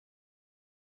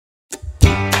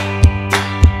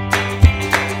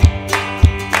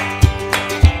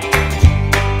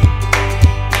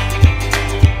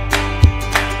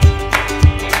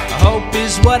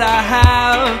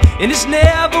and it's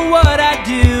never what I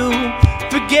do.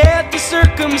 Forget the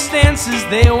circumstances,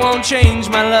 they won't change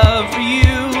my love for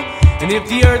you. And if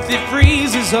the earth it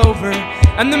freezes over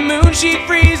and the moon she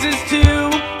freezes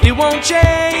too, it won't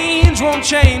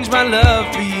change my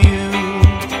love for you.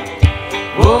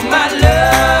 Oh, my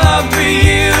love for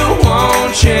you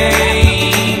won't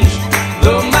change,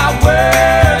 though my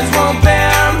words won't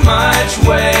bear much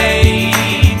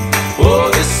weight. Oh,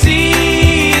 the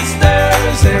sea it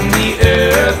stirs and the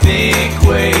earth it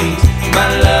quakes. My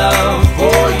love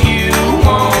for you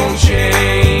won't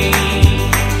change.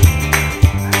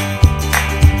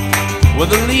 Well,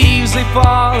 the leaves they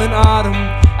fall in autumn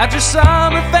after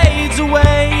summer fades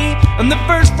away, and the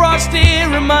first frost it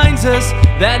reminds us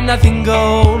that nothing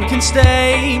gold can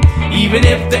stay. Even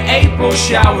if the April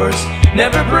showers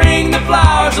never bring the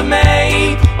flowers of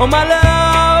May, oh, my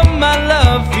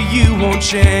love for you won't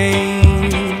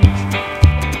change.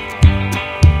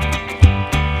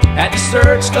 Had to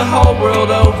search the whole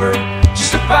world over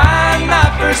just to find my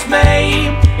first May.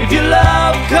 If your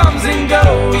love comes and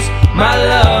goes, my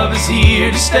love is here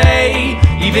to stay.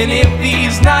 Even if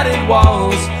these knotted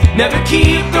walls never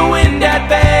keep the wind at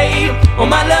bay, oh,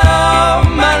 my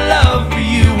love for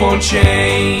you won't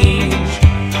change.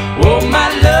 Oh, my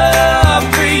love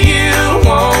for you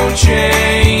won't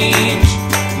change,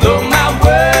 though my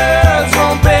words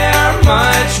won't bear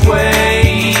much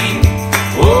weight.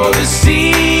 Oh, the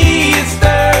sea it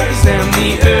stirs and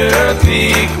the earth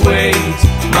it quakes.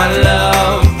 My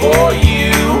love for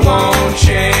you won't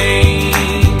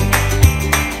change.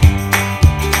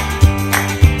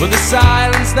 For the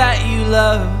silence that you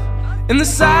love and the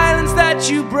silence that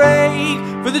you break,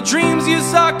 for the dreams you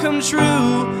saw come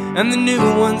true and the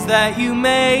new ones that you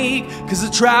make. 'Cause the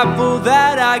travel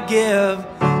that I give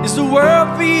is the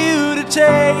world for you to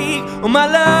take. Oh, my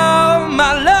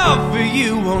love for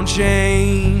you won't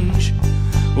change.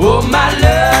 Oh, my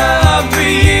love for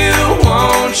you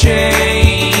won't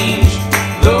change,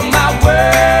 though my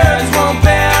words won't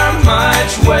bear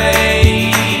much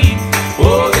weight.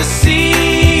 Oh, the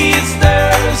sea it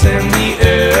stirs and the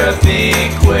earth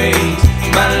it quakes.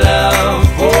 My love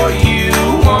for you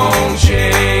won't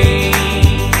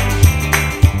change.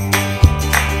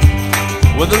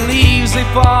 Well, the leaves they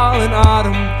fall in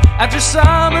autumn after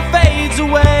summer fades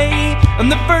away,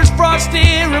 and the first frost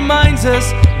it reminds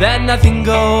us that nothing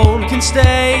gold can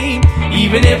stay.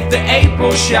 Even if the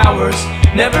April showers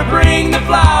never bring the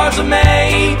flowers of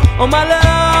May, oh, my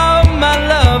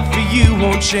love for you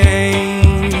won't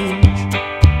change.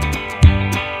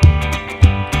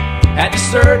 Had to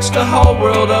search the whole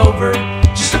world over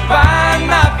just to find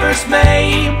my first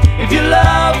May. If your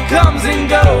love comes and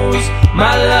goes,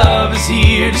 my love is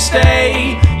here to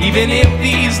stay. Even if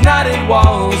these knotted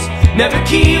walls never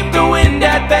keep the wind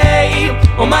at bay,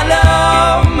 oh, my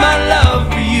love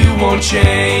for you won't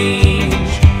change.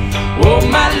 Oh,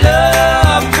 my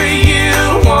love for you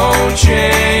won't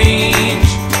change,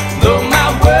 though my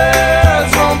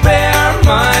words won't bear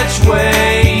much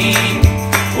weight.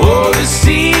 Oh, the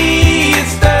sea it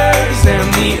stirs and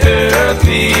the earth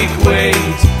it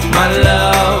quakes. My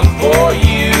love for you